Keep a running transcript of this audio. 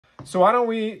So why don't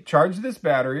we charge this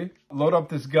battery, load up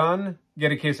this gun,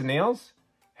 get a case of nails,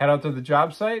 head out to the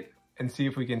job site, and see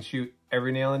if we can shoot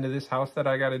every nail into this house that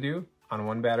I gotta do on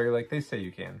one battery like they say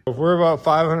you can. If we're about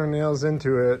 500 nails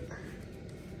into it,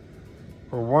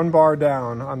 we're 1 bar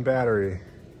down on battery.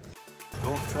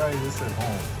 Don't try this at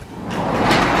home.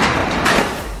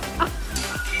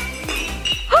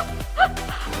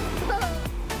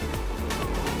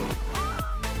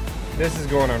 This is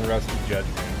going on Rusty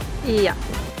Judgment. Yeah.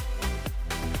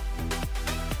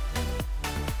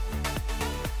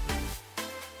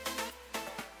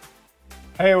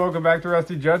 Hey, welcome back to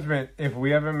Rusty Judgment. If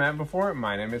we haven't met before,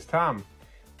 my name is Tom.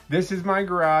 This is my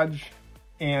garage,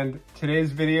 and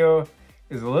today's video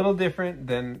is a little different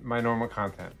than my normal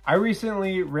content. I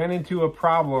recently ran into a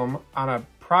problem on a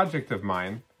project of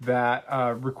mine that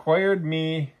required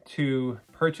me to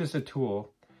purchase a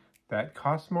tool that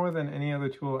costs more than any other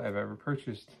tool I've ever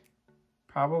purchased,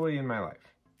 probably in my life.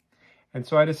 And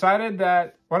so I decided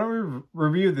that, why don't we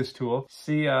review this tool,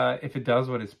 see if it does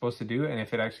what it's supposed to do, and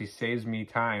if it actually saves me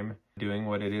time doing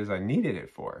what it is I needed it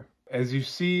for. As you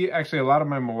see, actually a lot of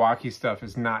my Milwaukee stuff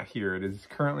is not here. It is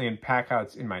currently in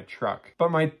packouts in my truck.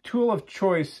 But my tool of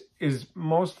choice is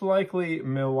most likely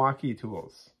Milwaukee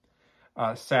tools.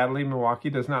 Sadly, Milwaukee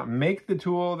does not make the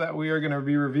tool that we are going to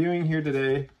be reviewing here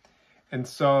today. And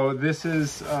so this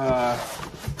is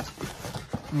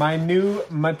my new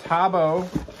Metabo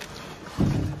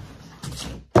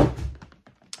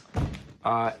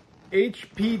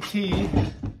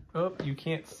HPT, oh, you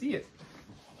can't see it.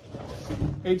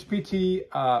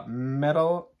 HPT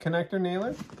metal connector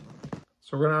nailer.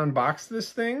 So we're gonna unbox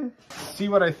this thing, see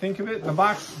what I think of it. The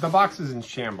box is in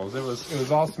shambles. It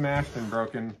was all smashed and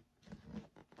broken.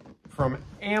 From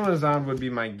Amazon would be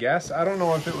my guess. I don't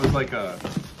know if it was like a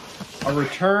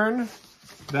return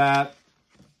that,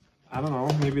 I don't know,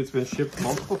 maybe it's been shipped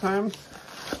multiple times.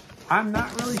 I'm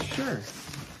not really sure.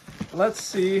 Let's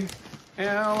see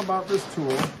all about this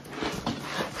tool.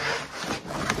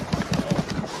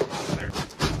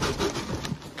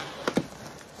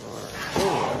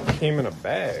 Oh, it came in a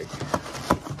bag.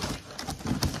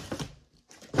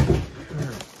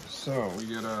 So we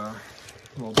get a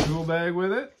little tool bag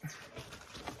with it.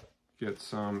 Get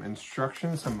some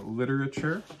instructions, some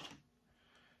literature.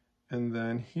 And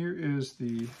then here is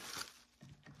the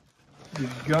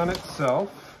gun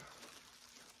itself.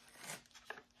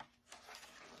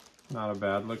 Not a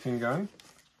bad looking gun.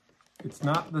 It's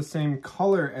not the same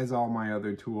color as all my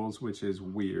other tools, which is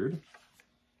weird.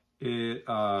 It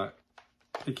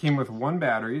came with 1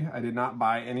 battery. I did not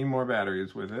buy any more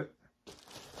batteries with it.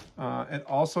 It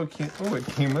also came, oh, it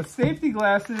came with safety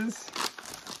glasses.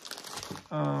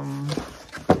 And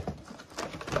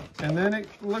then it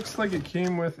looks like it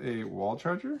came with a wall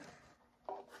charger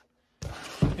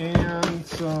and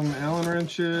some Allen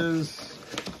wrenches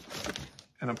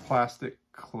and a plastic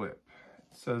clip.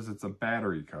 It says it's a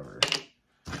battery cover.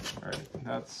 All right,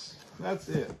 that's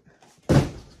it.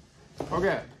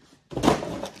 Okay,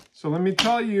 so let me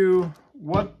tell you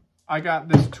what I got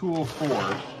this tool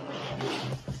for,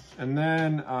 and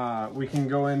then we can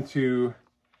go into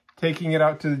taking it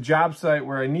out to the job site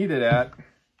where I need it at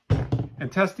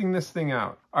and testing this thing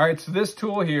out. All right, so this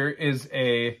tool here is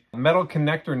a metal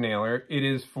connector nailer. It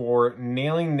is for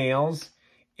nailing nails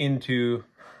into,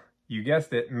 you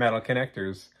guessed it, metal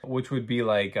connectors, which would be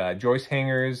like joist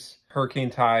hangers,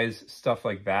 hurricane ties, stuff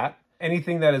like that.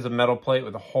 Anything that is a metal plate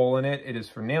with a hole in it, it is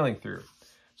for nailing through.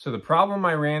 So the problem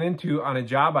I ran into on a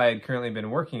job I had currently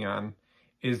been working on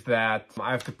is that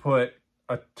I have to put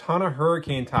a ton of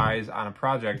hurricane ties on a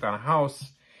project, on a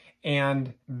house,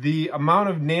 and the amount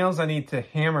of nails I need to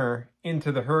hammer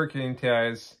into the hurricane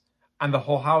ties on the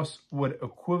whole house would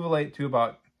equivalent to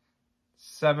about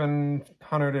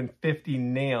 750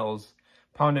 nails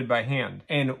pounded by hand.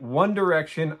 And one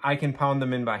direction I can pound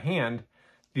them in by hand,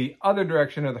 the other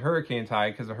direction of the hurricane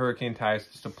tie, because the hurricane tie is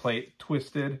just a plate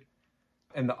twisted,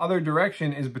 and the other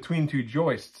direction is between 2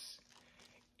 joists.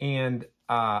 And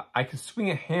I could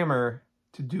swing a hammer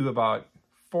to do about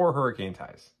 4 hurricane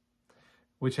ties,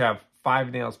 which have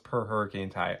 5 nails per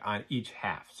hurricane tie on each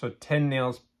half. So 10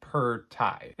 nails per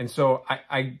tie. And so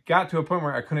I got to a point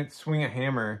where I couldn't swing a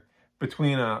hammer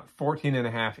between a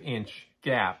 14.5 inch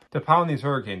gap to pound these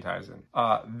hurricane ties in.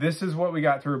 This is what we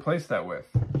got to replace that with.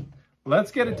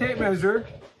 Let's get a tape measure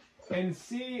and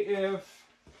see if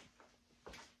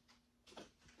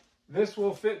this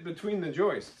will fit between the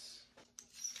joists.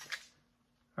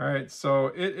 All right, so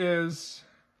it is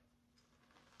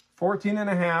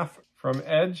 14.5 from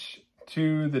edge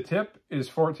to the tip is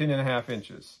 14.5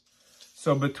 inches.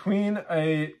 So between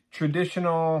a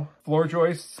traditional floor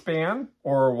joist span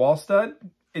or wall stud,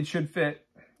 it should fit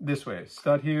this way.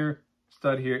 Stud here,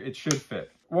 it should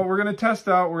fit. What we're gonna test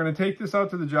out, we're gonna take this out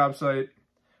to the job site.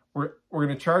 We're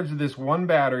gonna charge this one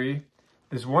battery.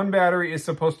 This one battery is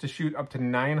supposed to shoot up to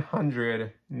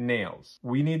 900 nails.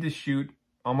 We need to shoot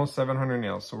almost 700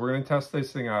 nails. So we're gonna test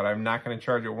this thing out. I'm not gonna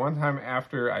charge it one time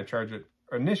after I charge it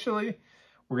initially.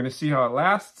 We're gonna see how it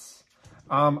lasts.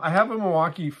 I have a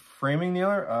Milwaukee framing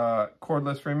nailer,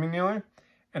 cordless framing nailer,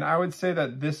 and I would say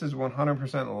that this is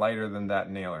 100% lighter than that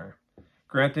nailer.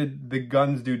 Granted, the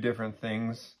guns do different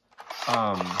things,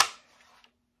 but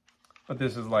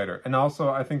this is lighter. And also,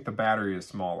 I think the battery is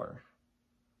smaller.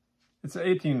 It's an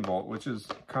 18 volt, which is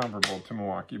comparable to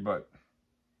Milwaukee, but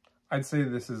I'd say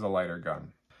this is a lighter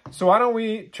gun. So why don't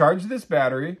we charge this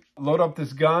battery, load up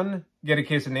this gun, get a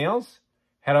case of nails,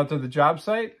 head out to the job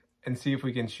site, and see if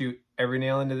we can shoot every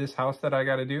nail into this house that I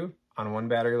gotta do on one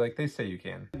battery like they say you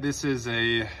can. This is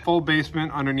a full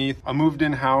basement underneath a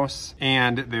moved-in house,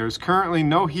 and there's currently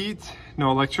no heat, no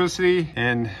electricity,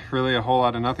 and really a whole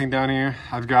lot of nothing down here.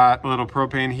 I've got a little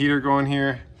propane heater going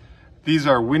here. These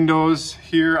are windows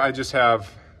here. I just have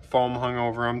foam hung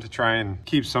over them to try and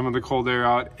keep some of the cold air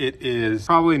out. It is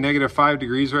probably -5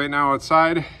 degrees right now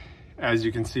outside. As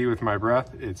you can see with my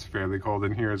breath, it's fairly cold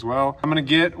in here as well. I'm gonna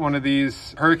get one of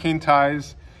these hurricane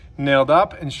ties nailed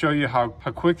up and show you how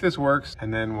quick this works,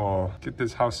 and then we'll get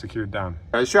this house secured down.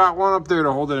 I shot one up there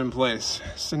to hold it in place.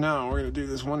 So now we're gonna do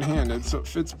this one-handed so it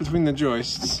fits between the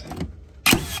joists.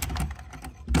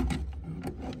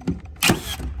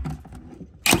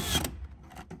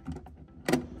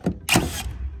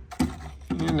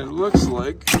 And it looks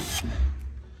like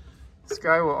this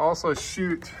guy will also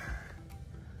shoot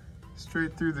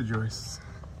straight through the joists.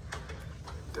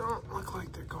 Don't look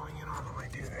like they're going in all the way,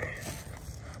 do they?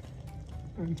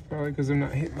 It's probably because I'm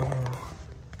not hitting the wall.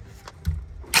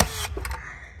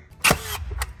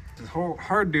 It's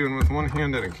hard doing with one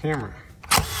hand at a camera.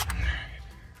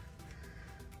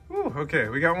 Ooh, okay,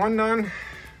 we got one done.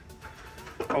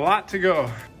 A lot to go.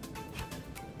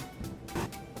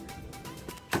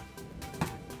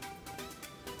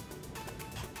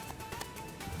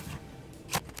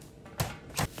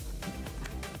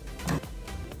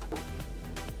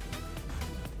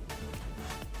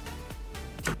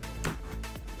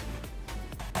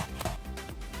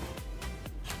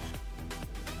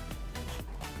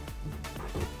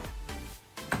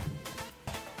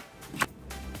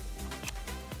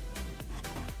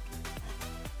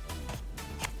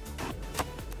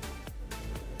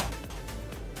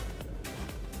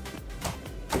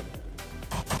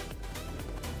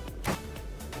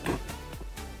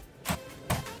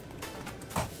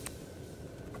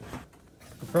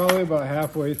 Probably about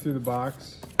halfway through the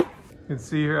box. You can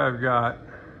see here I've got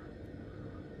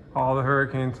all the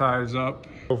hurricane ties up.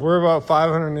 If we're about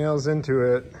 500 nails into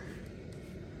it,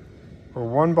 we're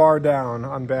 1 bar down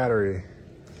on battery.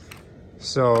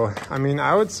 So, I mean,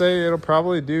 I would say it'll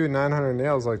probably do 900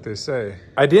 nails like they say.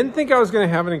 I didn't think I was gonna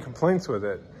have any complaints with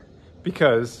it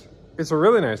because it's a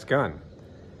really nice gun.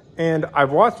 And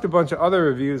I've watched a bunch of other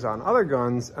reviews on other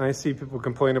guns, and I see people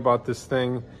complain about this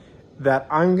thing that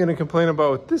I'm gonna complain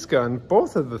about with this gun,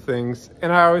 both of the things.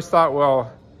 And I always thought,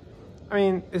 well, I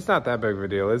mean, it's not that big of a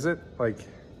deal, is it? Like,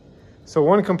 so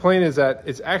one complaint is that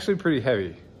it's actually pretty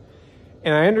heavy.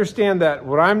 And I understand that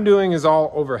what I'm doing is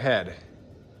all overhead.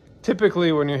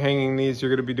 Typically when you're hanging these,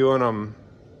 you're gonna be doing them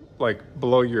like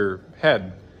below your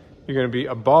head. You're gonna be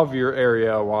above your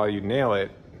area while you nail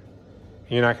it.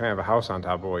 You're not gonna have a house on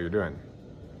top of what you're doing.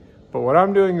 But what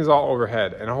I'm doing is all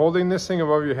overhead, and holding this thing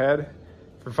above your head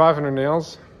for 500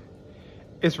 nails,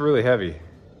 it's really heavy.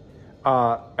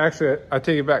 Actually, I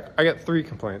take it back. I got 3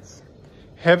 complaints.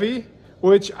 Heavy,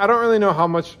 which I don't really know how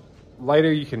much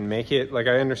lighter you can make it. Like,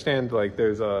 I understand like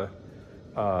there's a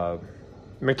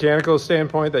mechanical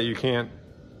standpoint that you can't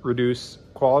reduce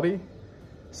quality.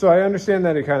 So I understand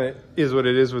that it kind of is what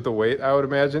it is with the weight, I would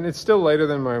imagine. It's still lighter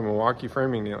than my Milwaukee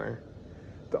framing nailer.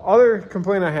 The other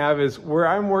complaint I have is where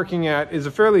I'm working at is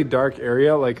a fairly dark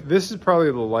area. Like, this is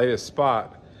probably the lightest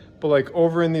spot, but like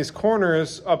over in these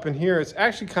corners up in here, it's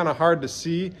actually kind of hard to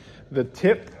see the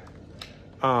tip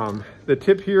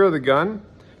here of the gun,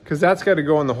 because that's got to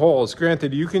go in the holes.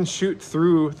 Granted, you can shoot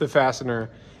through the fastener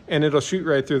and it'll shoot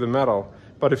right through the metal,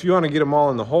 but if you want to get them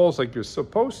all in the holes like you're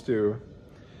supposed to,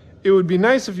 it would be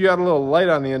nice if you had a little light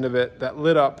on the end of it that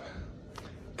lit up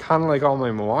kind of like all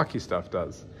my Milwaukee stuff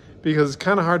does, because it's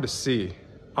kind of hard to see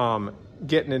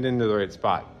getting it into the right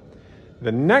spot.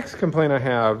 The next complaint I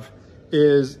have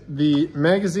is the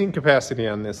magazine capacity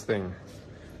on this thing.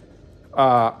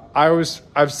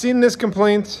 I've seen this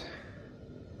complaint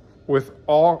with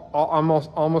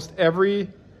almost every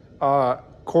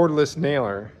cordless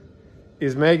nailer,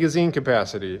 is magazine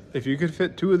capacity. If you could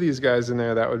fit 2 of these guys in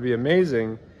there, that would be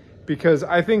amazing, because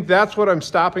I think that's what I'm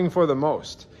stopping for the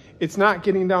most. It's not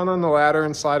getting down on the ladder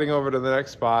and sliding over to the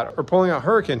next spot or pulling out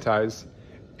hurricane ties.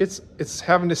 It's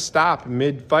having to stop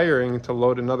mid-firing to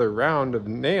load another round of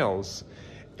nails.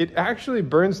 It actually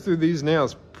burns through these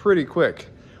nails pretty quick,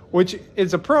 which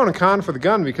is a pro and a con for the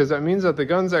gun, because that means that the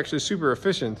gun's actually super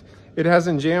efficient. It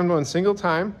hasn't jammed one single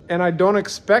time, and I don't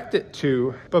expect it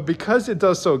to, but because it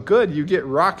does so good, you get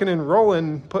rocking and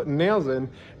rolling, putting nails in,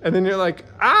 and then you're like,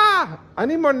 ah, I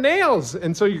need more nails.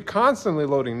 And so you're constantly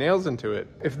loading nails into it.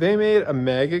 If they made a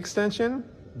mag extension,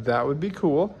 that would be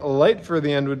cool. A light for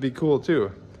the end would be cool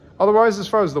too. Otherwise, as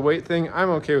far as the weight thing,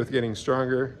 I'm okay with getting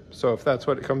stronger. So if that's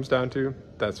what it comes down to,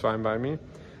 that's fine by me.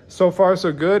 So far,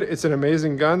 so good. It's an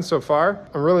amazing gun so far.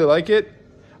 I really like it.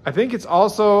 I think it's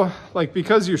also, like,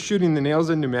 because you're shooting the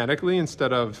nails in pneumatically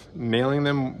instead of nailing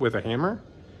them with a hammer,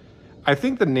 I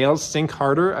think the nails sink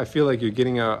harder. I feel like you're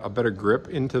getting a better grip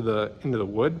into the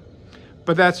wood.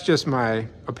 But that's just my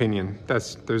opinion.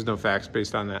 There's no facts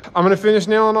based on that. I'm gonna finish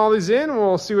nailing all these in and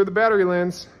we'll see where the battery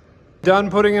lands.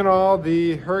 Done putting in all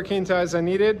the hurricane ties I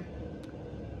needed.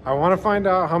 I wanna find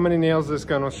out how many nails this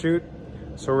gun will shoot.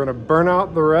 So we're gonna burn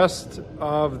out the rest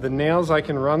of the nails I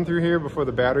can run through here before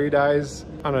the battery dies.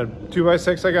 On a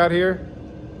 2x6 I got here,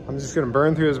 I'm just gonna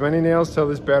burn through as many nails till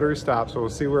this battery stops. So we'll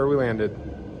see where we landed.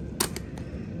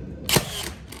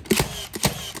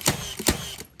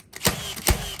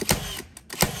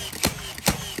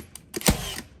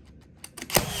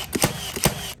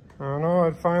 I know,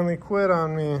 it finally quit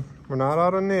on me. We're not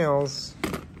out of nails.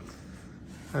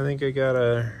 I think I got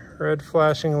a red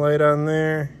flashing light on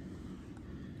there.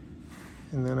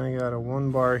 And then I got a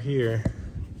 1 bar here.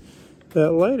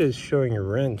 That light is showing a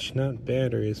wrench, not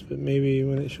batteries, but maybe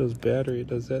when it shows battery, it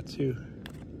does that too.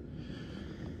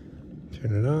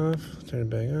 Turn it off, turn it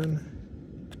back on.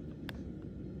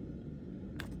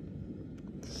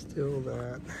 Still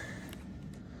that.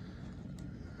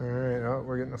 All right, oh,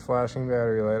 we're getting a flashing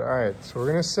battery light. All right, so we're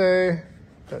gonna say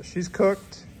that she's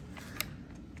cooked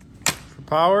for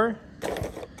power.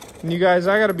 And you guys,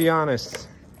 I gotta be honest.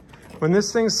 When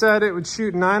this thing said it would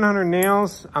shoot 900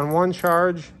 nails on 1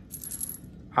 charge,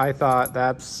 I thought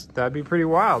that'd be pretty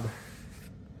wild.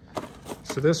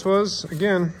 So this was,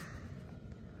 again,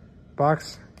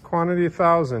 box quantity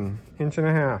 1,000, 1.5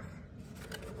 inches.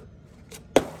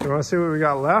 You wanna see what we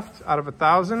got left out of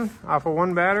 1,000 off of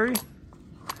 1 battery?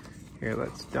 Here,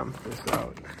 let's dump this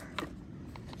out.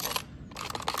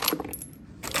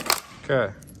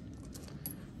 Okay,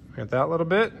 got that little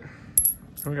bit.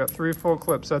 We got 3 full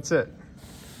clips, that's it.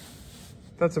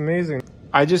 That's amazing.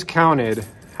 I just counted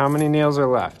how many nails are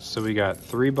left. So we got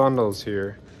 3 bundles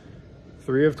here,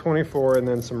 3 of 24, and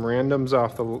then some randoms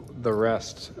off the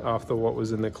rest, off what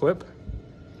was in the clip.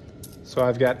 So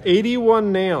I've got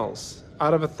 81 nails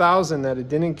out of 1,000 that it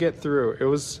didn't get through. It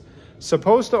was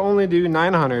supposed to only do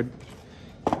 900.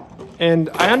 And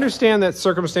I understand that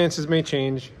circumstances may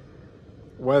change,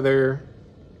 weather,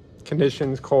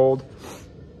 conditions, cold.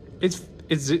 It's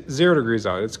 0 degrees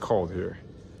out, it's cold here.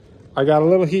 I got a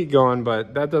little heat going,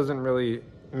 but that doesn't really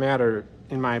matter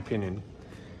in my opinion.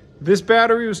 This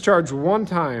battery was charged 1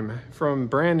 time from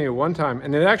brand new, 1 time,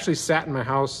 and it actually sat in my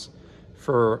house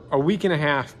for a 1.5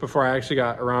 weeks before I actually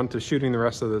got around to shooting the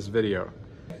rest of this video.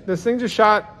 This thing just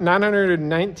shot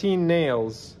 919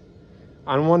 nails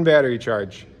on 1 battery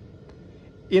charge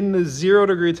in the 0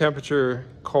 degree temperature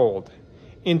cold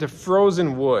into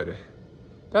frozen wood.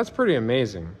 That's pretty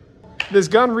amazing. This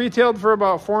gun retailed for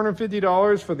about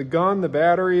 $450 for the gun, the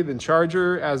battery, the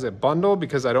charger as a bundle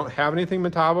because I don't have anything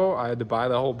Metabo. I had to buy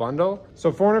the whole bundle. So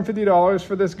 $450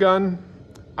 for this gun.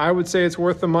 I would say it's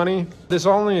worth the money. This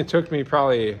only took me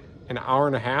probably an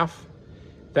 1.5 hours.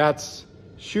 That's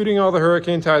shooting all the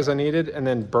hurricane ties I needed and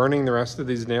then burning the rest of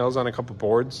these nails on a couple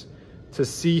boards to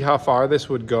see how far this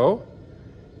would go.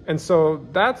 And so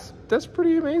that's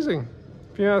pretty amazing,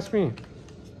 if you ask me.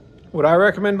 Would I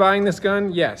recommend buying this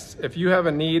gun? Yes. If you have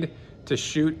a need to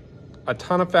shoot a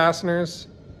ton of fasteners,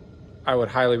 I would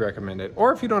highly recommend it.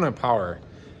 Or if you don't have power.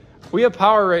 We have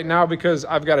power right now because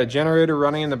I've got a generator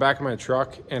running in the back of my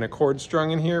truck and a cord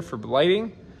strung in here for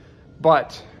lighting.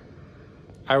 But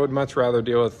I would much rather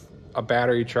deal with a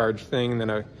battery charge thing than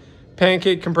a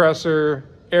pancake compressor,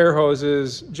 air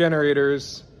hoses,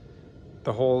 generators,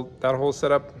 that whole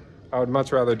setup. I would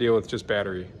much rather deal with just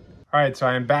battery. All right, so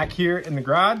I am back here in the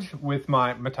garage with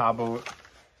my Metabo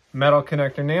metal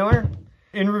connector nailer.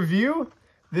 In review,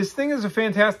 this thing is a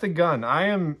fantastic gun. I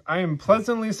am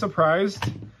pleasantly surprised.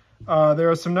 There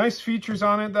are some nice features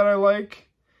on it that I like.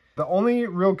 The only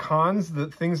real cons, the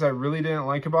things I really didn't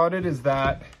like about it, is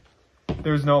that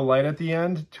there's no light at the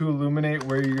end to illuminate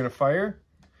where you're gonna fire,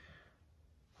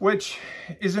 which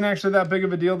isn't actually that big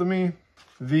of a deal to me.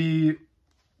 The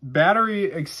battery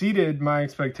exceeded my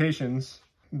expectations.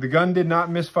 The gun did not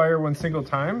misfire one single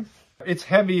time. It's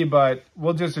heavy, but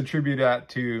we'll just attribute that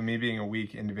to me being a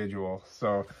weak individual.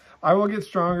 So I will get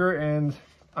stronger, and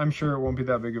I'm sure it won't be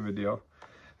that big of a deal.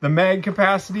 The mag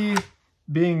capacity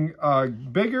being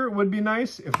bigger would be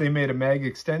nice. If they made a mag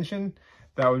extension,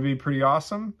 that would be pretty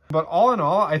awesome. But all in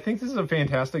all, I think this is a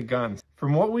fantastic gun.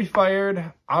 From what we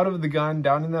fired out of the gun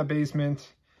down in that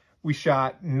basement, we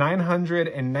shot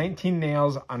 919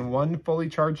 nails on one fully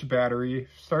charged battery,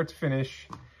 start to finish.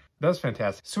 That's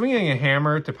fantastic. Swinging a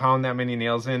hammer to pound that many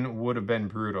nails in would have been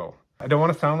brutal. I don't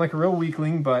want to sound like a real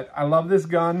weakling, but I love this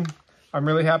gun. I'm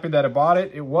really happy that I bought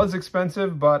it. It was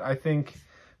expensive, but I think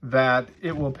that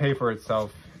it will pay for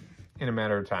itself in a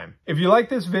matter of time. If you like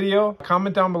this video,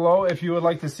 comment down below if you would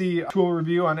like to see a tool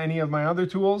review on any of my other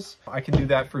tools. I can do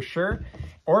that for sure.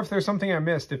 Or if there's something I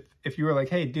missed, if you were like,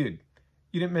 hey dude,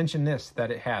 you didn't mention this, that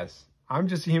it has. I'm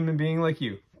just a human being like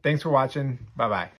you. Thanks for watching. Bye-bye.